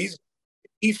 Yeah.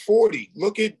 He's 40.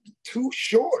 Look at Too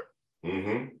Short.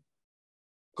 Come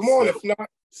on, if not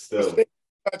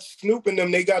Snoop and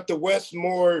them, they got the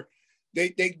Westmore. They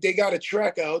got a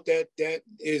track out that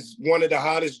is one of the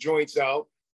hottest joints out.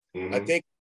 I think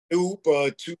Snoop,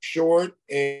 Too Short,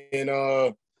 and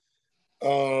I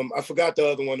forgot the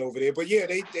other one over there. But yeah,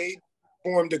 they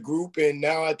formed a group, and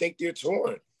now I think they're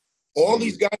touring. All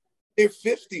these guys in their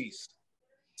 50s.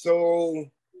 So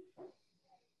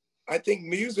I think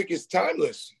music is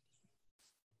timeless.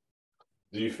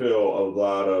 Do you feel a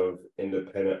lot of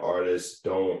independent artists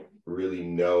don't really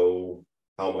know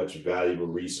how much valuable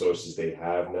resources they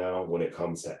have now when it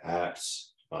comes to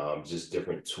apps, just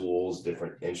different tools,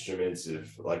 different instruments?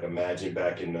 If, like, imagine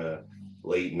back in the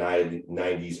late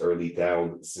 90s, early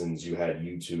thousands, you had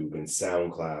YouTube and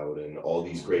SoundCloud and all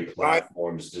these great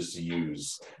platforms just to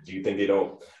use. Do you think they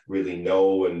don't really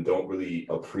know and don't really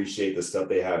appreciate the stuff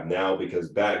they have now? Because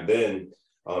back then,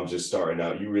 just starting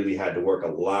out, you really had to work a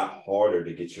lot harder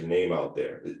to get your name out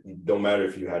there. No matter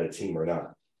if you had a team or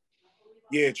not.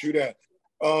 Yeah, true that.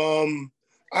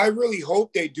 I really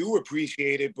hope they do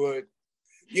appreciate it, but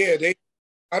yeah,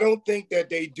 I don't think that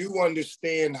they do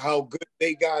understand how good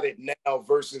they got it now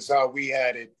versus how we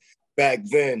had it back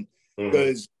then.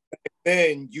 Because back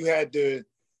then you had to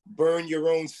burn your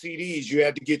own CDs. You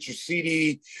had to get your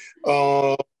CD,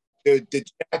 the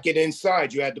jacket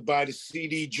inside. You had to buy the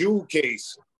CD jewel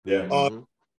case,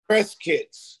 press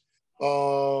kits.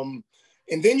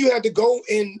 And then you had to go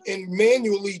in and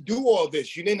manually do all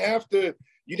this. You didn't have to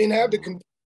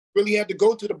really had to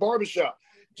go to the barbershop,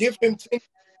 give him 10.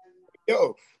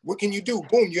 Yo, what can you do?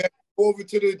 Boom, you have to go over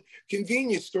to the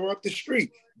convenience store up the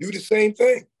street, do the same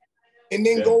thing, and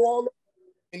then go all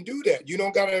and do that. You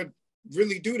don't gotta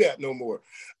really do that no more.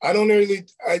 I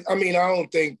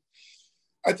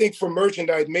think for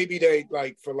merchandise, maybe they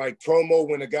for promo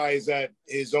when a guy is at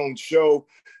his own show,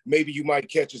 maybe you might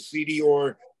catch a CD,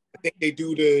 or I think they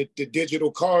do the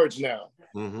digital cards now.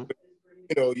 Mm-hmm.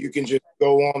 You know, you can just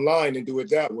go online and do it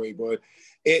that way. But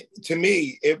to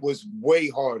me, it was way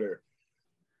harder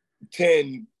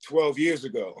 10, 12 years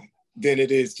ago than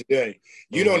it is today.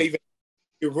 You don't even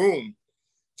have your room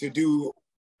to do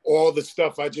all the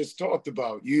stuff I just talked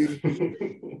about. You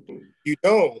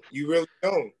don't. You really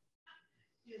don't.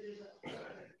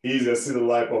 He's gonna see the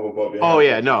light bulb above your head. Oh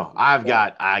yeah, no, I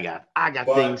got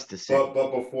things to say.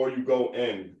 But before you go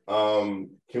in,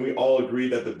 can we all agree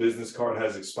that the business card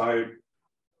has expired?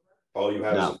 All you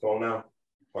have is a phone now,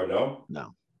 or no?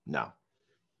 No.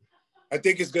 I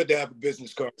think it's good to have a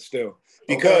business card still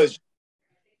because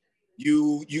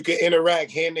you can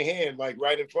interact hand to hand, like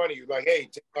right in front of you. Like, hey,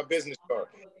 take my business card.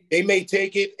 They may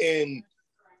take it and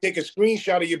take a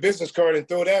screenshot of your business card and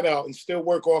throw that out and still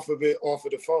work off of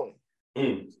the phone.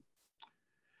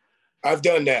 I've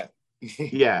done that.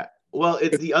 Yeah. Well,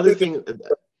 the other thing,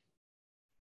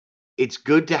 it's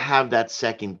good to have that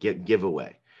second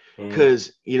giveaway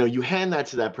because you hand that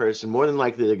to that person. More than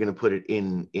likely, they're going to put it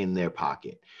in their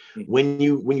pocket. When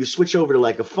you switch over to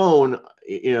like a phone,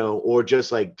 or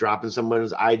just like dropping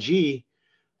someone's IG,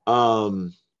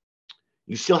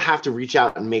 you still have to reach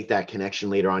out and make that connection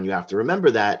later on. You have to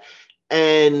remember that,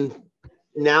 and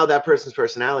now that person's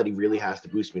personality really has to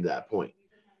boost me to that point.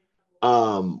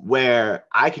 Where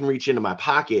I can reach into my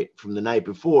pocket from the night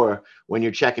before when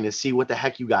you're checking to see what the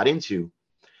heck you got into,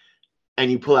 and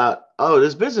you pull out, oh,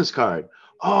 this business card.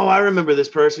 Oh, I remember this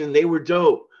person. They were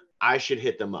dope. I should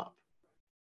hit them up.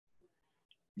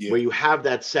 Yeah. Where you have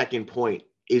that second point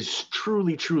is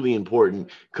truly, truly important,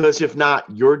 because if not,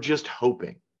 you're just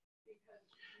hoping.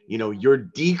 You're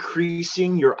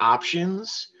decreasing your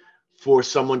options for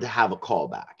someone to have a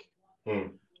callback.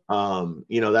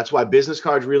 That's why business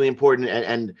cards are really important.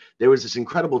 And there was this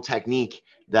incredible technique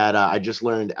that I just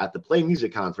learned at the Play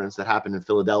Music Conference that happened in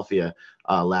Philadelphia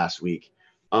last week,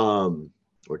 or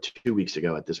 2 weeks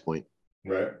ago at this point.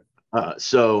 Right.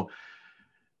 So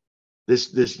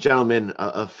this gentleman,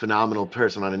 a phenomenal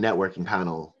person on a networking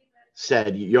panel,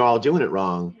 said, you're all doing it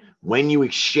wrong. When you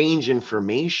exchange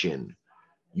information,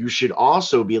 you should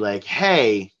also be like,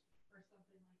 hey,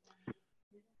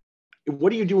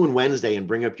 what are you doing Wednesday, and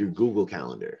bring up your Google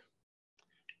Calendar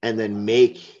and then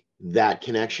make that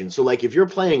connection. So like if you're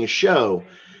playing a show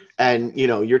and,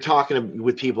 you're talking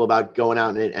with people about going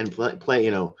out and play,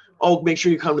 make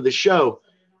sure you come to the show,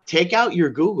 take out your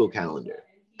Google Calendar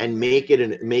and make it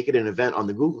an event on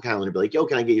the Google Calendar. Be like, yo,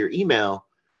 can I get your email,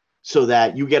 so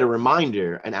that you get a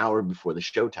reminder an hour before the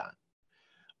show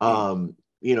time.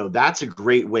 That's a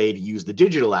great way to use the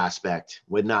digital aspect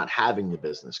with not having the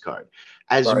business card.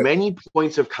 As many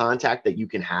points of contact that you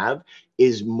can have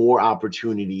is more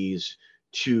opportunities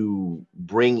to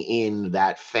bring in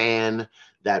that fan,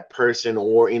 that person,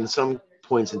 or in some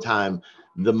points in time,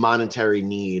 the monetary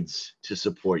needs to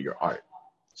support your art.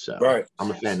 So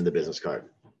I'm a fan of the business card.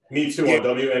 Me too, on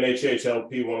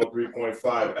WNHHLP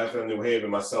 103.5 FM New Haven,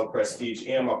 myself, Prestige,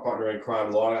 and my partner in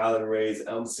crime, Long Island Raised,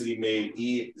 Elm City made,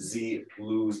 EZ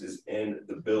BlueZ is in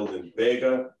the building.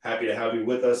 Vega, happy to have you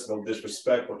with us. No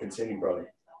disrespect, but continue,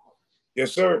 brother.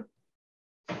 Yes, sir.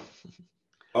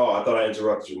 Oh, I thought I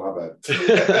interrupted you. My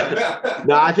bad.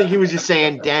 No, I think he was just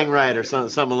saying dang right or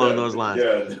something along those lines.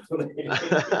 Yeah,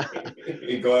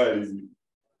 definitely. Go ahead, EZ.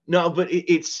 No, but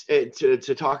it's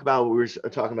to talk about what we were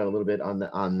talking about a little bit on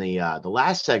the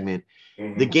last segment.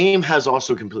 The game has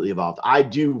also completely evolved. I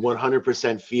do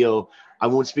 100% feel, I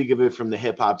won't speak of it from the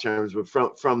hip hop terms, but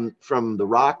from the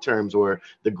rock terms or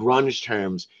the grunge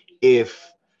terms.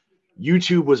 If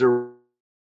YouTube was around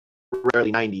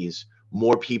early 90s,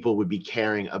 more people would be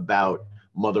caring about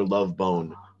Mother Love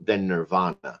Bone than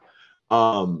Nirvana.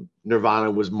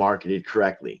 Nirvana was marketed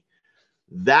correctly.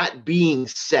 That being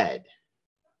said,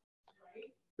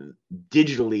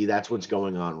 digitally, that's what's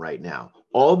going on right now.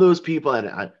 All those people,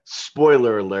 and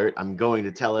spoiler alert, I'm going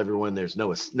to tell everyone there's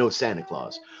no Santa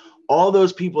Claus. All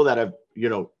those people that have,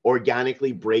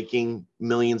 organically breaking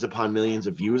millions upon millions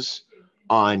of views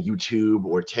on YouTube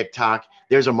or TikTok,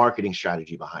 there's a marketing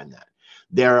strategy behind that.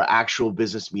 There are actual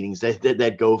business meetings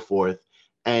that go forth,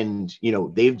 and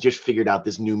they've just figured out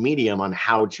this new medium on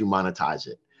how to monetize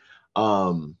it.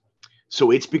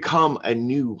 So it's become a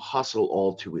new hustle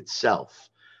all to itself.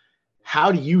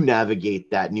 How do you navigate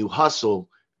that new hustle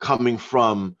coming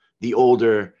from the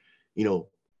older,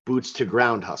 boots to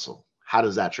ground hustle? How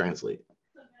does that translate?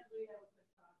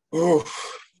 Oh,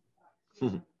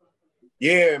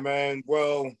 yeah, man.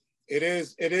 Well, it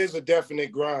is a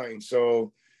definite grind.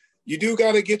 So you do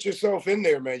got to get yourself in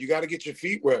there, man. You got to get your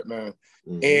feet wet, man.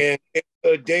 And it's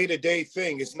a day-to-day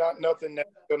thing. It's not nothing that's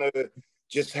going to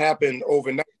just happen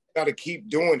overnight. got to keep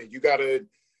doing it. You got to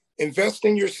invest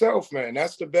in yourself, man.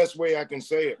 That's the best way I can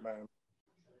say it, man.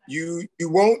 You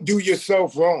won't do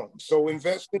yourself wrong. So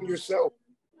invest in yourself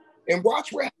and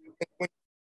watch what happens when,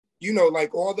 you know,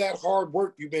 like all that hard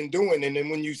work you've been doing. And then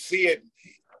when you see it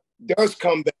does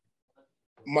come back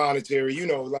monetary, you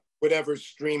know, like whatever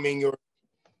streaming or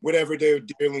whatever they're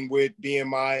dealing with,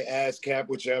 BMI, ASCAP,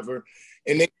 whichever.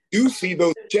 And then you see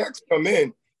those checks come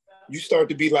in, you start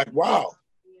to be like, wow,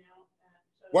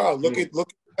 look at what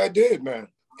I did, man.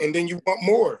 And then you want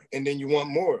more, and then you want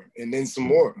more, and then some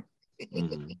more.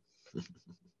 Mm-hmm.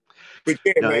 But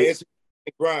yeah, no, man, it's a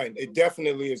grind. It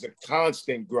definitely is a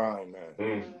constant grind,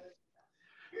 man.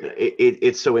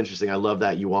 It's so interesting. I love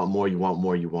that you want more, you want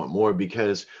more, you want more,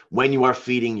 because when you are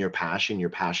feeding your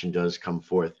passion does come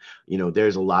forth. You know,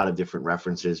 there's a lot of different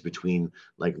references between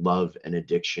like love and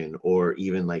addiction, or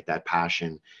even like that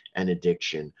passion and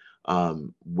addiction,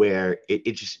 where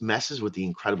it just messes with the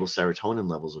incredible serotonin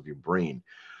levels of your brain.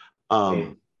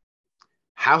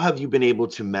 How have you been able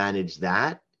to manage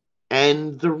that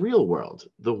and the real world,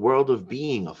 the world of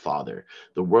being a father,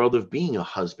 the world of being a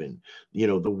husband, you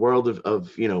know, the world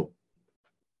of you know,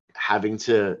 having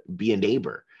to be a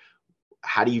neighbor?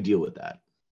 How do you deal with that?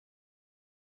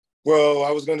 Well,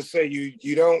 I was going to say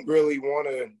you don't really want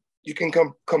to. You can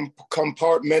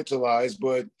compartmentalize,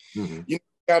 but you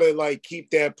gotta like keep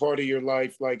that part of your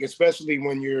life, like especially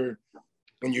when you're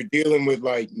dealing with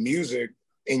like music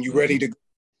and you're ready to go.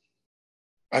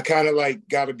 I kind of like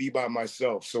got to be by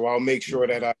myself. So I'll make sure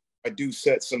that I do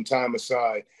set some time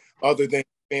aside other than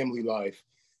family life.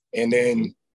 And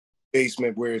then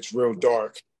basement where it's real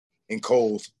dark and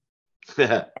cold.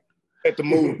 At the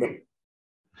mood.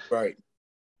 Right.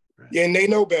 Yeah, and they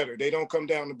know better. They don't come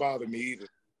down to bother me either.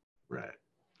 Right.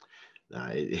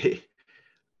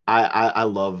 I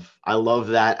love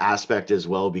that aspect as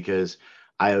well, because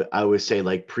I always say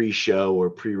like pre-show or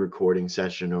pre-recording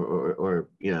session or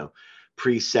you know,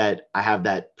 preset, I have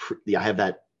that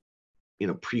you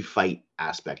know, pre-fight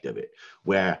aspect of it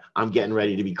where I'm getting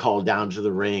ready to be called down to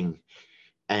the ring,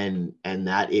 and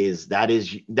that is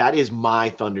my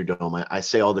Thunderdome. I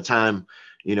say all the time,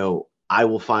 you know, I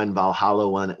will find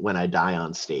Valhalla when I die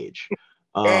on stage.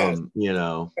 You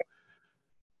know,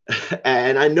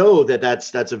 and I know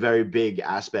that's a very big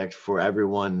aspect for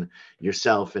everyone,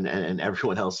 yourself and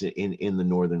everyone else in the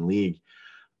Northern League.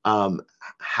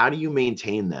 How do you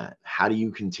maintain that? How do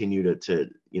you continue to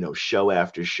you know, show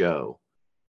after show,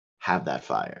 have that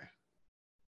fire?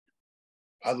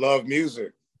 I love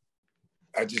music.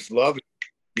 I just love it.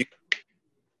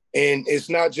 And it's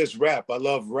not just rap. I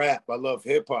love rap. I love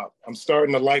hip hop. I'm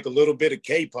starting to like a little bit of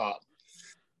K-pop.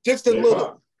 Just a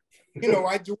little. You know,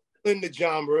 I do in the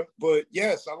genre, but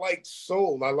yes, I like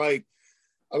soul. I like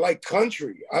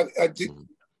country. I do.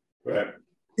 Right.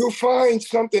 You'll find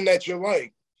something that you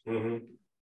like.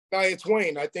 Nia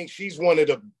Twain, I think she's one of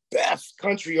the best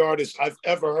country artists I've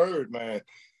ever heard, man.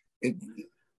 And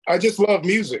I just love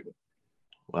music.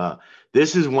 Wow.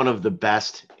 This is one of the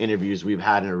best interviews we've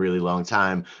had in a really long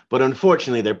time, but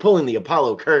unfortunately they're pulling the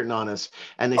Apollo curtain on us,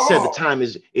 and they said the time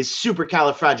is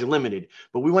supercalifragilistic.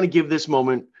 But we want to give this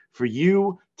moment for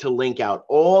you to link out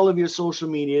all of your social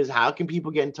medias. How can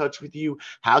people get in touch with you?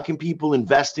 How can people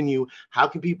invest in you? How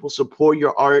can people support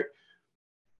your art?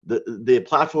 The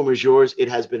platform is yours. It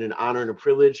has been an honor and a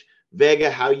privilege. Vega,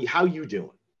 how you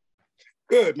doing?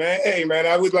 Good, man. Hey, man,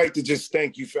 I would like to just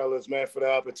thank you fellas, man, for the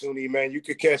opportunity, man. You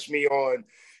could catch me on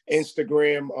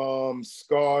Instagram,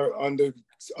 Skarr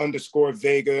 _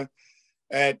 Vega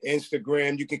at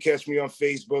Instagram. You can catch me on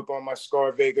Facebook on my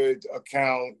Skarr Vega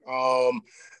account.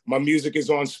 My music is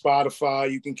on Spotify.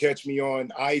 You can catch me on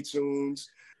iTunes.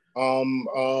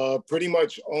 Pretty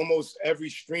much almost every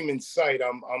streaming site,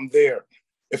 I'm there.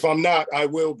 If I'm not, I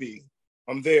will be.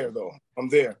 I'm there, though. I'm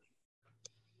there.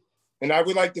 And I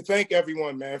would like to thank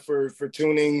everyone, man, for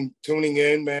tuning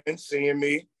in, man, seeing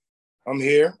me. I'm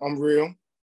here. I'm real.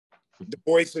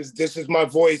 This is my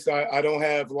voice. I don't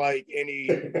have like any,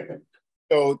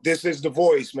 so this is the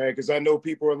voice, man, because I know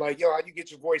people are like, yo, how do you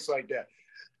get your voice like that?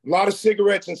 A lot of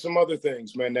cigarettes and some other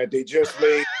things, man, that they just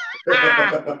made.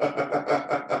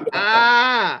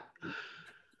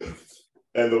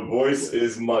 And the voice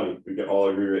is money. We can all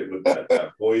agree with that.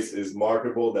 That voice is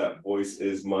marketable. That voice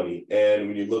is money. And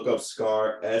when you look up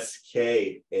Skarr,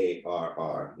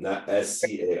 Skarr, not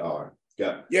SCAR.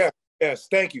 Yeah. Yes.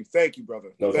 Thank you,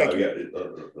 brother. No, thank you. Yeah.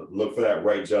 Look for that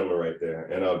right gentleman right there.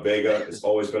 And Vega, it's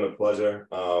always been a pleasure.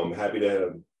 Happy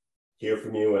to hear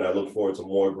from you, and I look forward to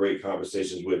more great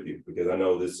conversations with you, because I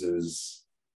know this is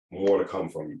more to come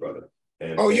from you, brother.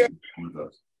 And yeah.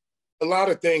 A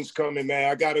lot of things coming, man.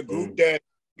 I got a group that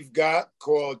we've got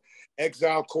called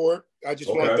Exile Court. I just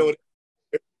want to throw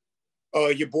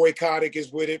it. Your boy Kodik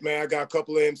is with it, man. I got a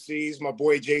couple of MCs. My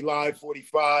boy J Live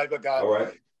 45. I got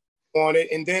on it,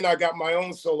 and then I got my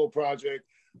own solo project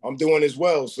I'm doing as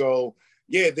well. So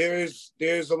yeah, there's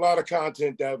a lot of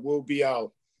content that will be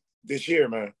out this year,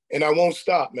 man. And I won't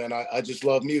stop, man. I just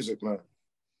love music, man.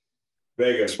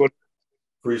 Vega,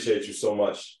 appreciate you so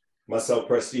much. Myself,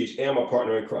 Prestige, and my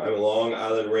partner in crime, Long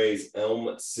Island Rays,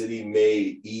 Elm City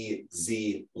made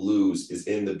EZ Blues is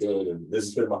in the building. This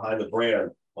has been Behind the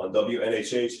Brand on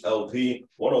WNHH LP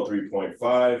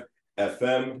 103.5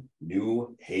 FM,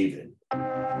 New Haven.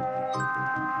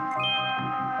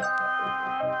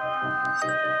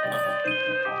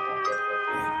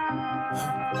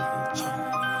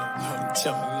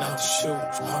 Tell me not to shoot.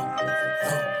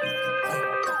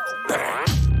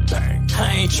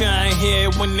 I ain't trying to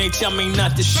hear when they tell me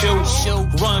not to shoot.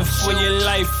 Run for your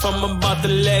life, I'm about to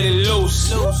let it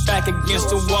loose. Back against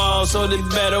the wall, so they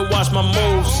better watch my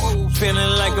moves.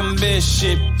 Feeling like I'm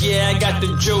Bishop, yeah, I got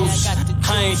the juice.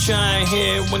 I ain't trying to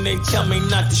hear when they tell me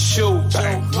not to shoot.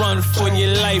 Run for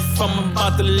your life, I'm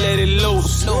about to let it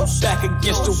loose. Back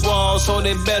against the wall, so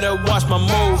they better watch my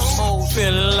moves.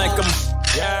 Feeling like I'm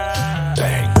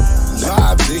bang.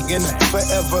 Live digging,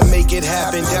 forever make it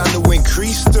happen. Down to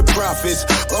increase the profits.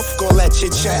 Of all that chit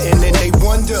chatting, and they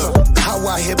wonder how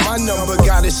I hit my number.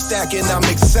 Got it stacking, I'm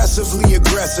excessively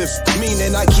aggressive.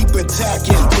 Meaning I keep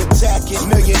attacking. $1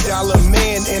 million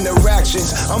man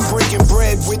interactions. I'm breaking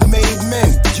bread with made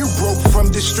men. You broke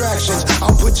from distractions.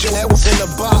 I'll put your ass in a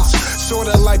box.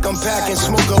 Sorta like I'm packing,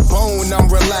 smoke a bone. I'm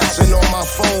relaxing on my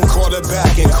phone,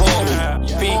 quarterback and call me.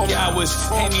 Peak hours,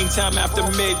 anytime after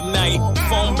midnight.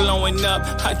 Phone blowing up,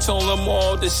 I told them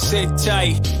all to sit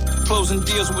tight. Closing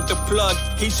deals with the plug,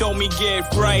 he told me get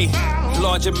right.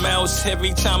 Large amounts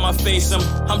every time I face him.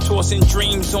 I'm tossing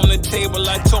dreams on the table,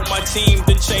 I told my team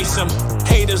to chase them.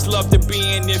 Haters love to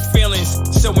be in their feelings,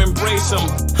 so embrace them.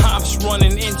 Hops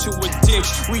running into a ditch,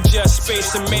 we just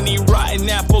space them. Any rotten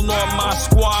apple on my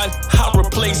squad, I'll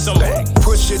replace them.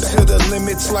 Push it to the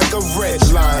limits like a red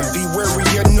line. Be wary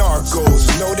of narcos,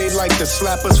 know they like to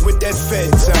slap us with that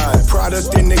Fed time.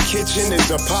 Product in the kitchen is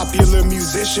a popular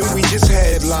musician, we just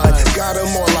headline. Got them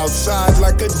all outside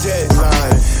like a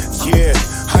deadline. Yeah,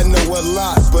 I know a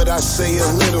lot, but I say a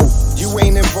little. You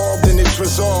ain't involved in its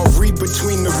resolve, read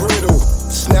between the riddle.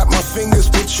 Snap my fingers,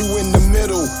 put you in the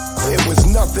middle. It was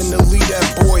nothing to leave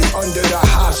that boy under the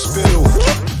hospital.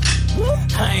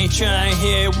 I ain't trying to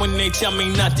hear when they tell me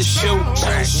not to shoot.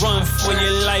 Run for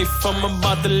your life, I'm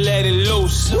about to let it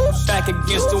loose. Back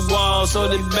against the wall, so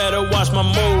they better watch my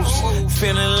moves.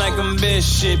 Feeling like I'm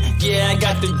Bishop, yeah, I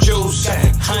got the juice. I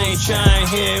ain't trying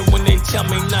to hear when they tell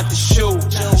me not to shoot.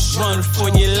 Run for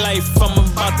your life, I'm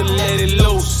about to let it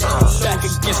loose. Back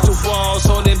against the wall,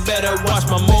 so they better watch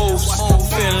my moves.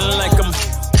 Feeling like I'm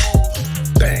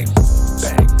bang.